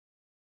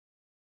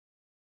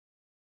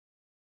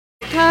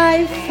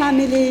Hi,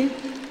 family.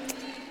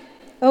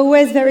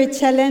 Always very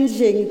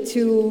challenging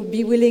to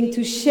be willing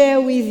to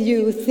share with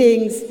you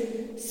things,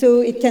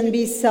 so it can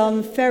be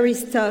some fairy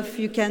stuff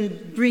you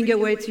can bring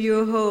away to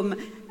your home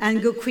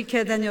and go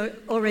quicker than you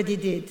already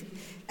did.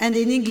 And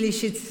in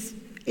English,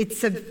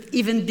 it's an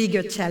even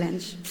bigger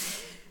challenge.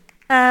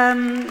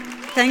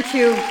 Thank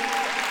you.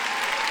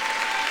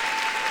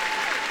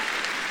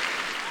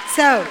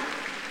 So,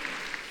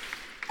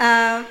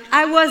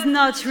 I was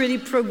not really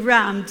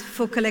programmed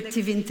for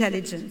collective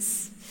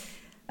intelligence.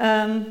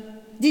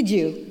 Did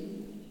you?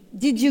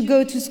 Did you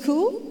go to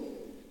school?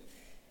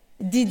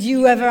 Did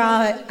you ever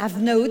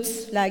have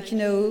notes like,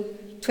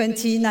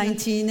 20,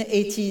 19,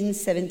 18,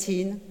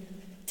 17,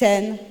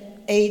 10,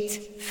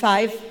 8,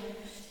 5?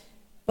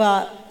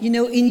 But,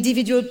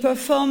 individual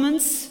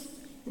performance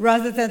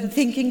rather than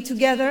thinking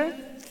together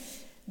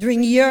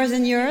during years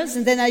and years.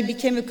 And then I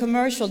became a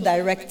commercial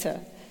director.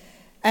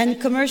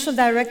 And commercial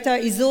director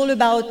is all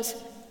about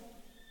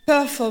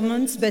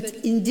performance, but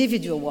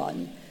individual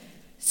one.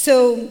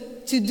 So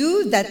to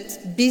do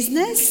that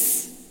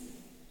business,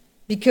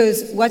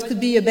 because what could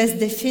be a best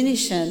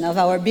definition of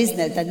our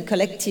business than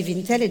collective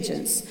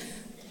intelligence?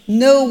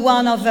 No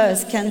one of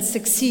us can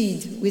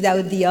succeed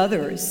without the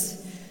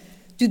others.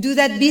 To do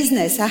that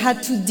business, I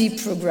had to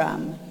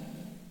deprogram.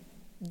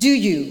 Do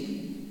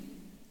you?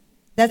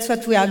 That's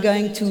what we are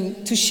going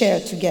to share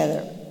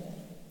together.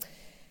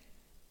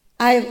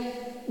 I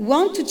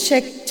want to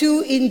check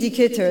two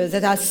indicators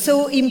that are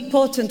so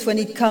important when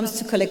it comes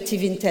to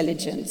collective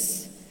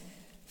intelligence.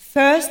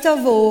 First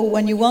of all,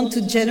 when you want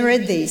to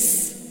generate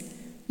this,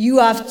 you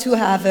have to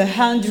have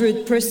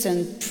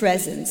 100%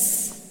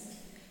 presence.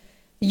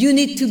 You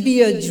need to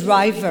be a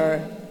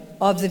driver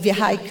of the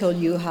vehicle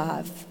you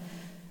have,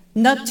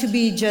 not to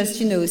be just,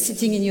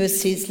 sitting in your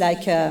seats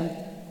like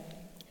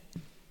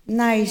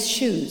nice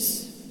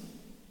shoes,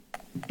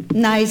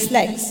 nice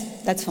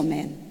legs. That's for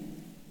men.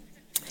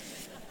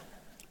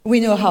 We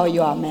know how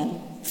you are,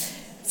 men.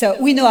 So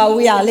we know how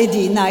we are,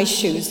 lady, nice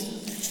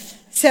shoes.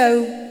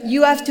 So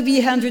you have to be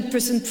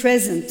 100%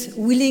 present,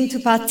 willing to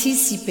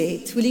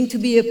participate, willing to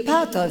be a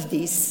part of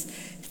this,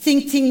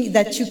 thinking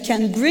that you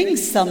can bring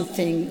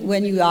something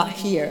when you are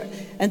here.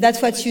 And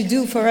that's what you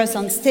do for us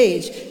on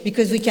stage,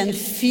 because we can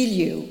feel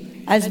you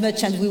as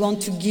much as we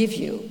want to give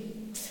you.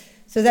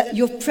 So that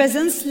your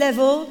presence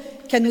level,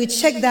 can we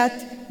check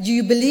that? Do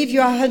you believe you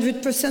are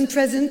 100%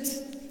 present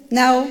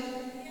now?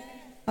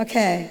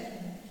 Okay.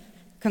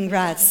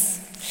 Congrats.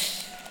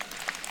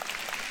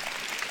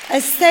 A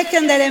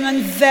second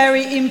element,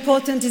 very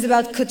important, is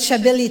about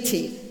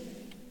coachability.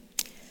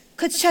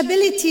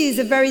 Coachability is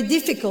a very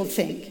difficult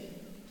thing.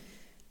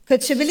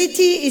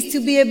 Coachability is to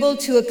be able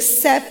to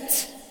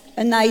accept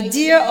an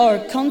idea or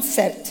a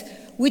concept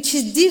which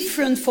is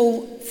different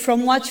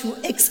from what you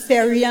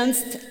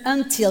experienced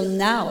until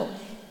now.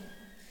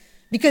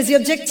 Because the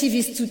objective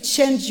is to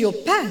change your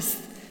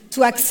path,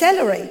 to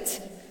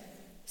accelerate.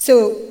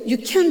 So you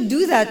can't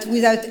do that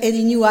without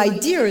any new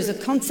ideas, a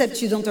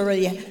concept you don't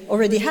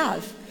already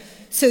have.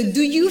 So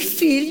do you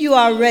feel you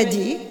are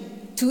ready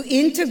to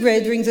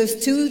integrate during those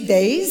 2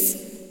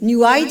 days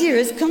new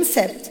ideas,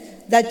 concepts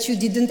that you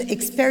didn't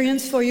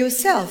experience for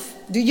yourself?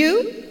 Do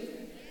you?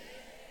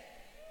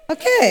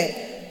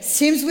 Okay,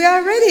 seems we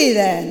are ready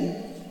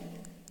then.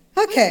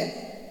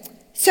 Okay,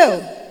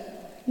 so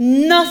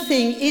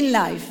nothing in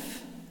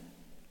life,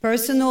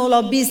 personal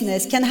or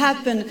business, can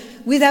happen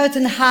without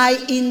a high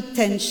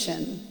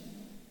intention.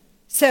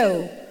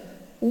 So,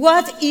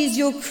 what is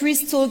your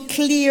crystal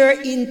clear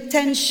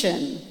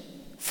intention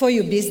for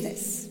your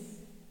business?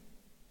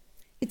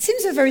 It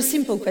seems a very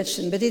simple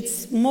question, but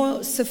it's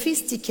more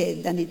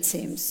sophisticated than it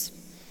seems.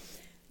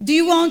 Do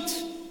you want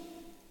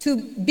to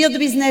build a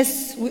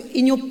business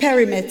in your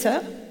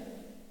perimeter,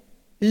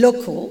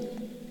 local?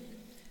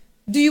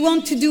 Do you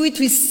want to do it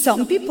with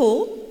some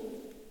people?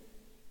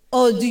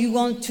 Or do you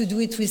want to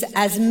do it with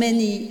as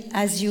many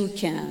as you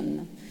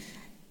can?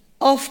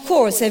 Of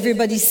course,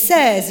 everybody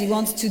says he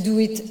wants to do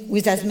it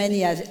with as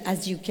many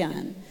as you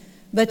can.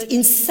 But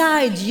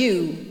inside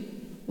you,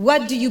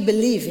 what do you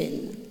believe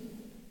in?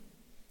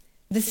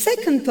 The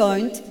second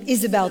point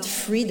is about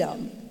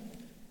freedom.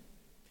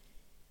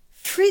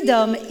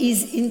 Freedom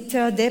is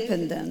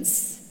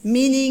interdependence,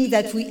 meaning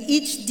that we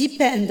each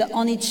depend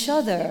on each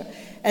other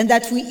and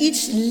that we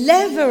each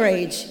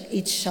leverage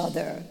each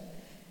other.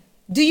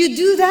 Do you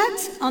do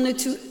that on a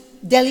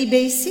daily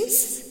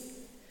basis?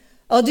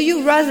 Or do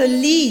you rather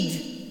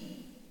lead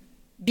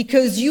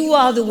because you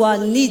are the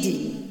one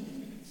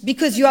leading,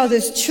 because you are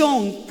the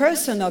strong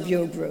person of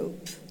your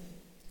group,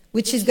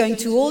 which is going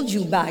to hold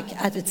you back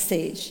at that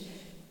stage,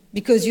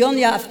 because you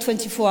only have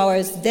 24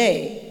 hours a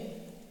day?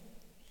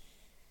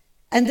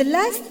 And the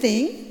last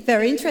thing,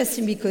 very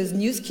interesting because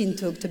New Skin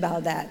talked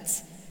about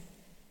that,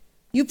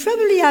 you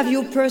probably have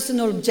your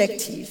personal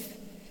objective,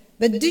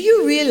 but do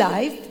you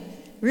realize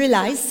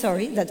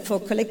that for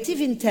collective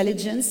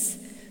intelligence,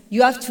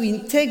 you have to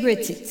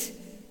integrate it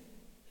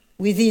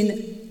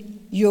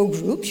within your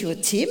group, your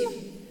team,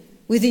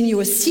 within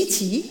your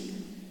city,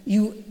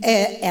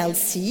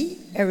 ULC,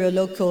 area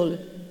local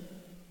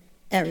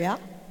area.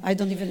 I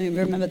don't even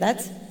remember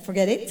that.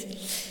 Forget it.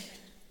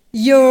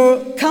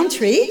 Your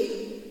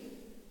country,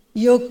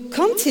 your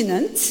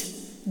continent.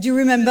 Do you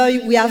remember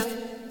we have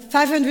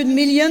 500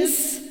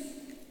 millions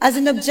as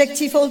an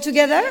objective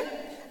altogether?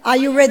 Are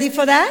you ready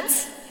for that?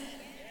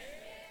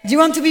 Do you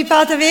want to be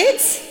part of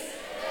it?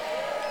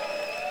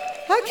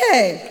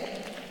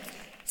 Okay.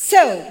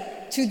 So,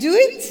 to do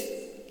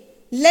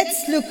it,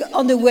 let's look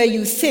on the way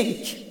you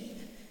think.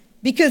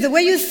 Because the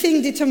way you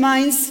think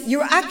determines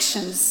your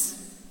actions.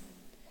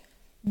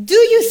 Do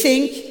you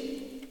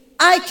think,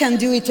 I can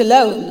do it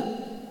alone?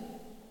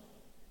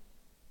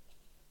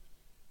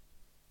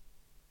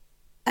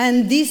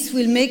 And this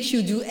will make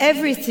you do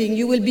everything.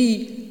 You will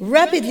be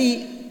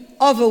rapidly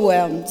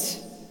overwhelmed.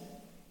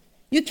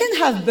 You can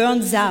have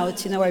burns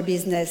out in our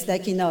business,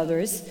 like in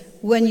others,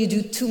 when you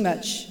do too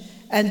much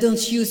and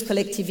don't use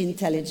collective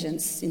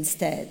intelligence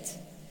instead.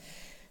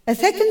 A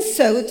second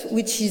thought,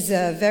 which is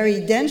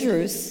very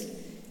dangerous,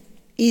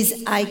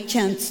 is I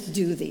can't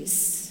do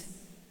this.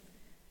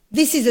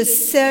 This is a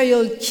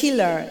serial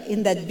killer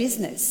in that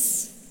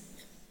business.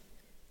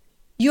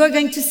 You are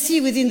going to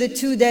see within the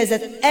 2 days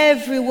that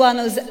every one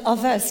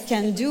of us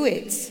can do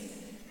it.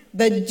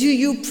 But do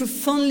you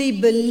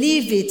profoundly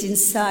believe it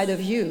inside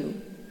of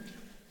you?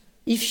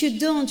 If you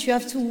don't, you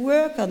have to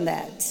work on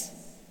that.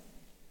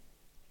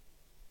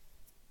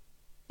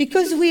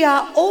 Because we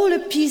are all a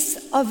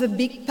piece of a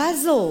big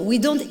puzzle. We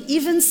don't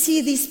even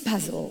see this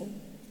puzzle.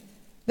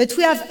 But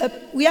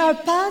we are a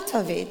part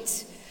of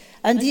it.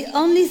 And the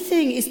only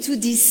thing is to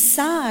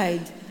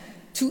decide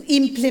to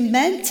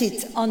implement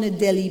it on a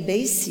daily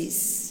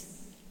basis.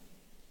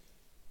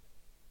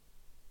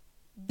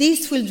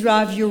 This will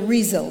drive your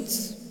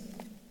results.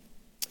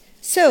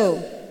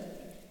 So,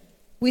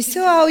 we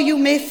saw how you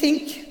may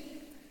think.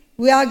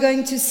 We are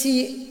going to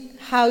see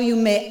how you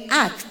may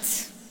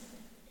act.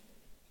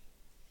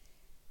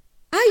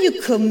 Are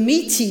you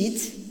committed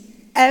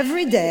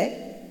every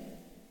day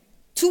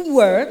to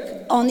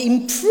work on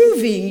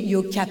improving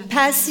your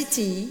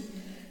capacity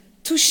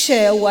to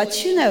share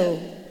what you know?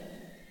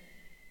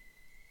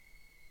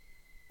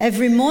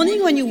 Every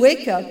morning when you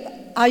wake up,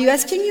 are you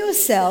asking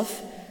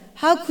yourself,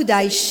 how could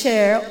I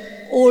share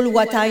all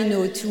what I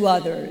know to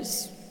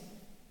others?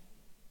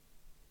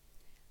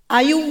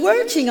 Are you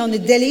working on a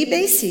daily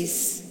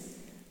basis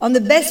on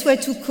the best way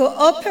to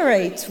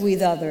cooperate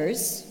with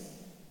others?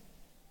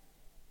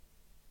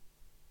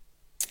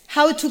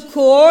 How to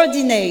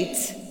coordinate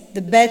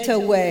the better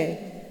way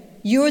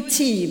your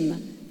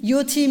team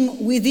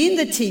within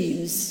the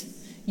teams,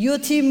 your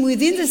team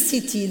within the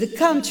city, the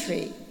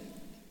country?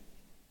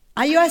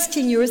 Are you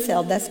asking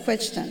yourself that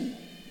question?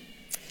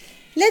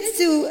 Let's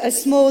do a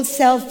small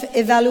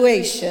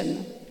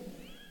self-evaluation.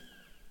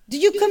 Do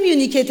you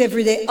communicate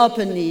every day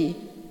openly,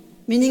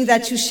 meaning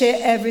that you share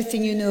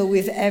everything you know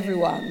with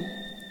everyone?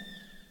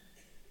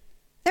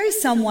 There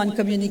is someone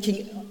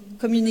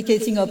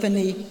communicating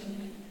openly.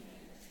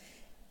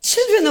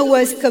 Children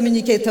always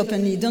communicate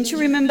openly. Don't you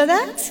remember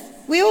that?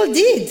 We all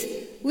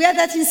did. We had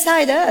that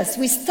inside us.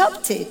 We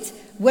stopped it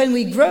when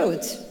we grew.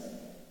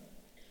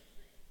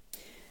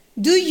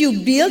 Do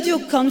you build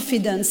your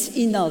confidence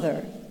in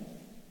others?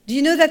 Do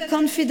you know that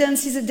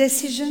confidence is a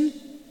decision?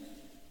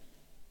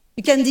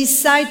 You can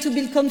decide to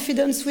build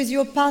confidence with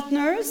your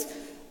partners,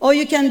 or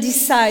you can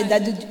decide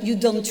that you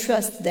don't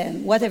trust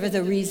them, whatever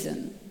the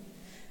reason.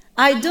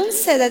 I don't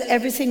say that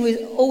everything will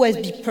always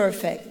be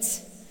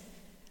perfect.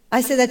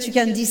 I say that you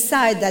can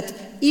decide that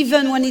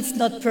even when it's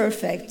not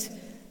perfect,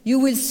 you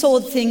will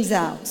sort things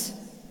out.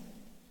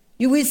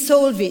 You will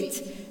solve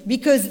it,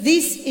 because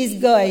this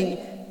is going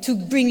to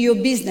bring your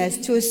business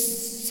to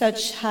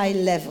such high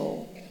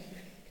level.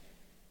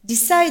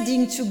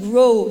 Deciding to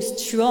grow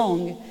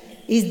strong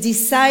is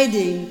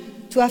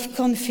deciding to have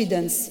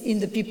confidence in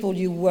the people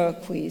you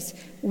work with,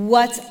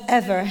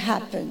 whatever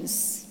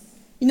happens.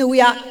 You know,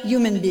 we are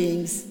human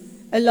beings.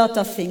 A lot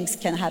of things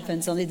can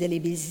happen on a daily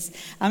basis.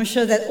 I'm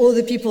sure that all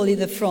the people in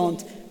the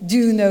front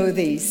do know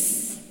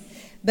this.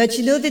 But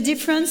you know the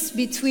difference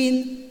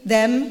between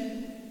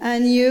them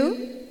and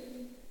you?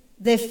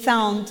 They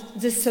found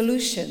the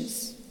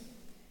solutions.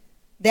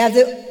 They are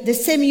the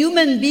same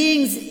human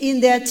beings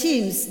in their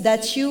teams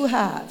that you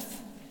have.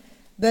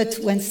 But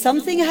when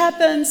something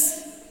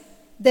happens,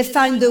 they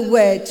find a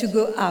way to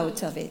go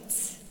out of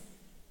it.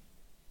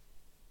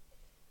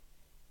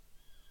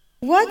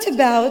 What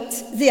about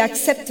the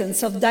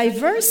acceptance of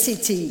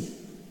diversity?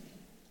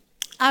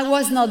 I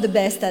was not the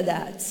best at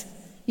that.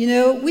 You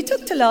know, we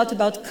talked a lot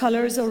about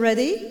colors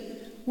already.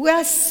 We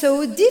are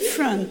so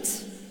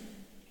different.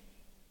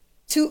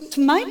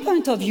 To my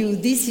point of view,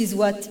 this is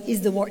what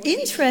is the more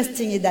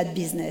interesting in that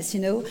business,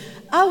 you know.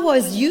 I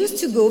was used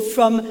to go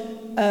from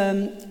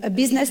a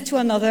business to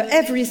another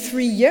every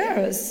 3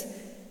 years.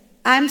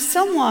 I'm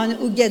someone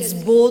who gets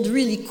bored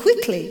really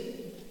quickly.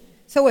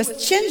 So I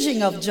was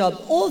changing of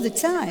job all the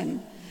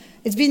time.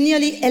 It's been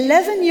nearly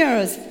 11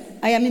 years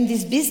I am in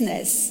this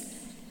business.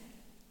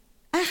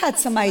 I had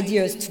some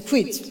ideas to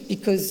quit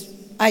because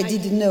I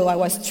didn't know I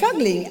was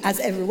struggling as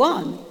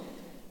everyone,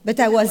 but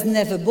I was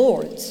never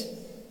bored.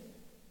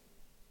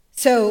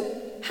 So,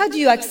 how do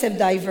you accept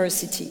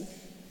diversity?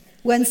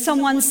 When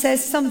someone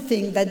says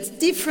something that's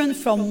different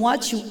from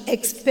what you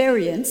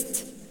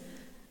experienced,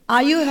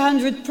 are you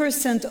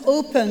 100%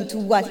 open to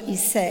what he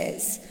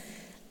says?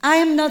 I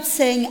am not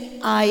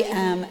saying I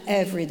am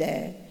every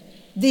day.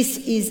 This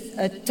is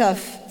a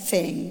tough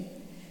thing.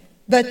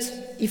 But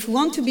if we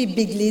want to be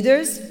big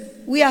leaders,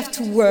 we have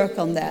to work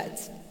on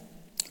that.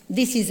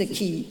 This is a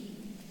key.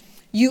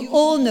 You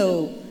all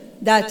know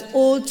that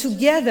all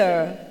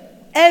together,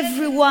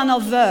 every one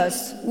of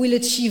us will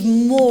achieve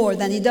more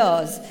than he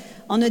does.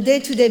 On a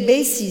day-to-day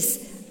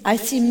basis, I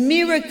see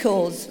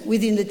miracles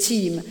within the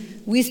team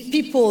with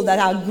people that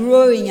are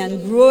growing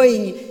and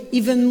growing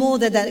even more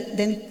than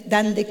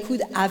they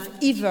could have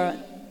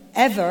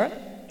ever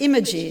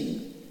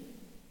imagined.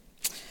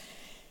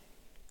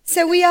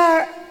 So we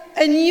are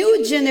a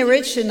new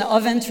generation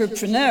of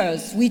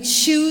entrepreneurs. We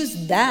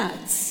choose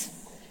that.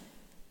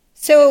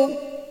 So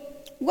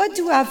what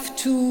do we have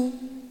to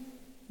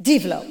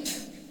develop?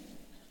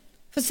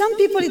 For some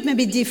people, it may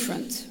be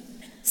different.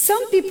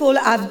 Some people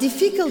have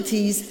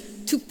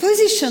difficulties to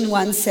position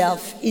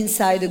oneself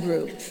inside a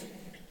group.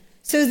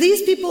 So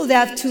these people, they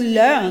have to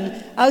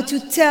learn how to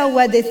tell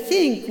what they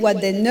think,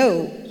 what they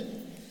know.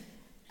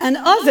 And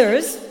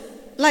others,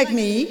 like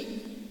me,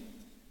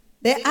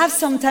 they have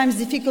sometimes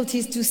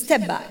difficulties to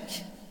step back.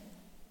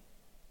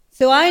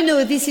 So I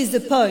know this is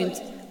the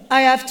point.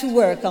 I have to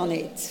work on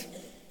it.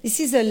 This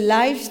is a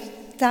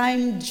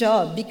lifetime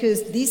job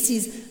because this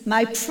is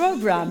my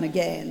program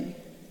again.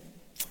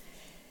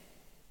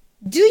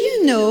 Do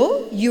you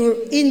know your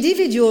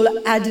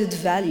individual added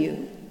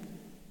value?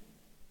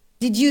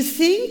 Did you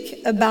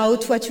think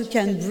about what you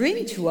can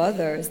bring to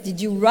others?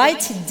 Did you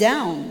write it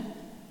down?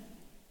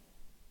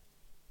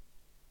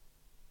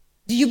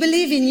 Do you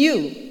believe in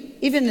you,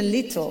 even a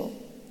little?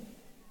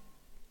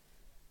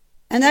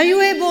 And are you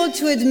able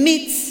to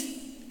admit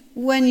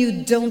when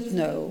you don't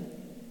know?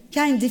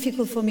 Kind of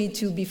difficult for me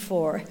too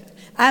before.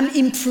 I'm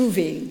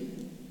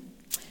improving.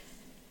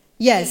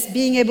 Yes,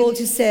 being able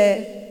to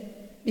say,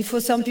 before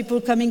some people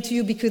coming to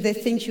you because they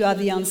think you are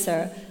the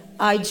answer,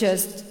 I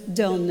just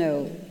don't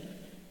know.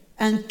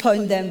 And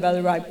point them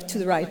to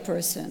the right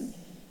person.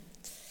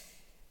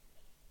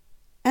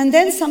 And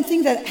then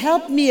something that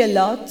helped me a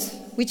lot,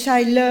 which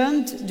I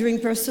learned during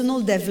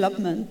personal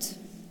development,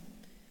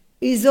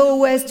 is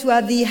always to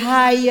have the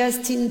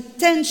highest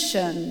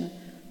intention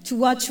to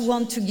what you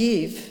want to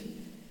give,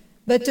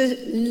 but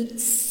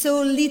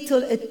so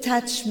little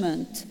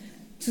attachment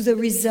to the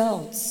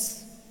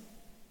results.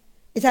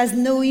 It has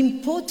no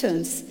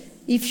importance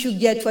if you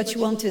get what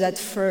you wanted at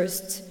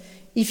first.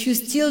 If you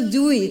still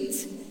do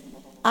it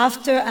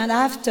after and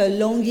after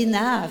long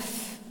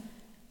enough,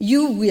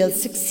 you will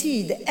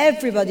succeed.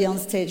 Everybody on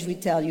stage will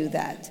tell you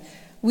that.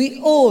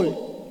 We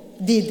all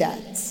did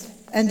that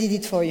and did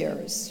it for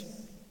years.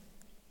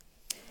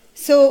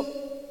 So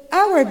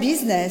our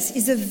business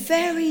is a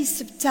very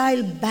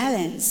subtle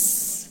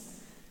balance.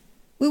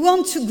 We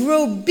want to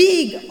grow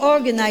big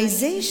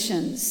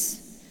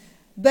organizations,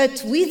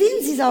 but within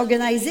these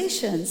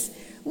organizations,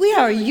 we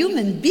are a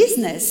human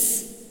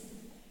business.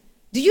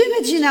 Do you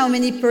imagine how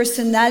many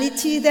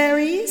personality there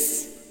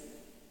is?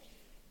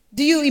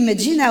 Do you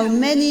imagine how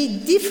many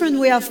different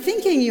ways of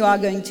thinking you are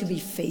going to be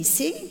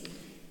facing?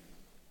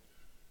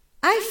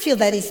 I feel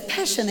that is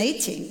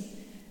passionating,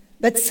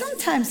 but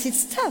sometimes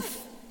it's tough.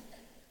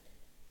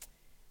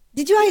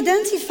 Did you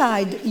identify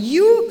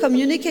your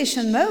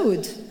communication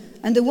mode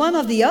and the one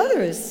of the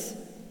others?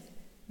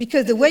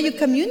 Because the way you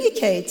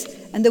communicate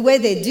and the way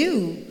they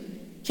do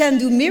can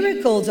do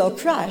miracles or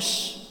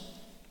crash.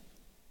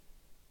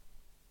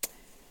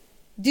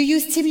 Do you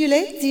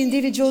stimulate the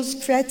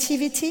individual's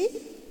creativity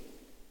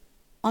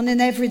on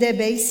an everyday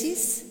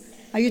basis?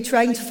 Are you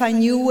trying to find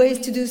new ways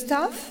to do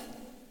stuff?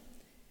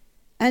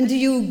 And do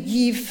you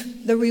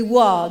give the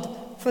reward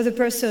for the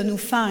person who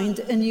finds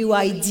a new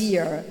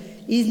idea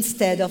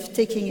instead of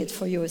taking it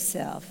for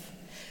yourself?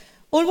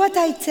 All what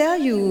I tell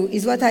you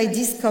is what I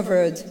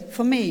discovered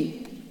for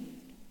me.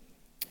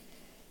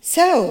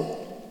 So,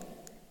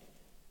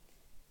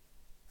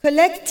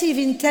 collective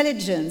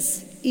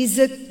intelligence is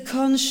a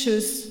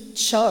conscious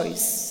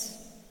choice.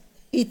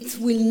 It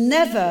will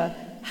never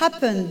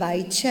happen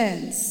by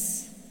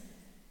chance.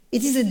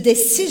 It is a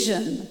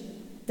decision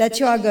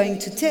that you are going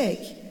to take.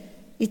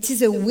 It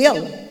is a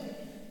will.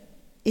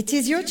 It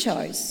is your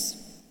choice.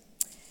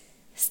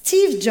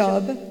 Steve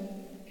Jobs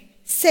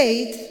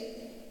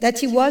said that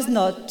he was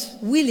not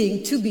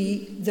willing to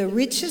be the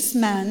richest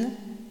man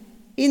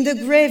in the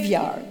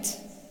graveyard,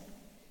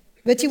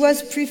 but he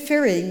was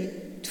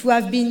preferring to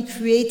have been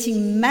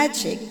creating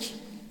magic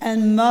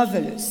and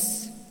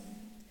marvelous.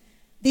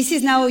 This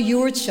is now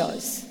your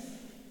choice.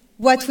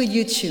 What will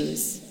you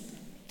choose?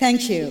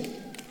 Thank you.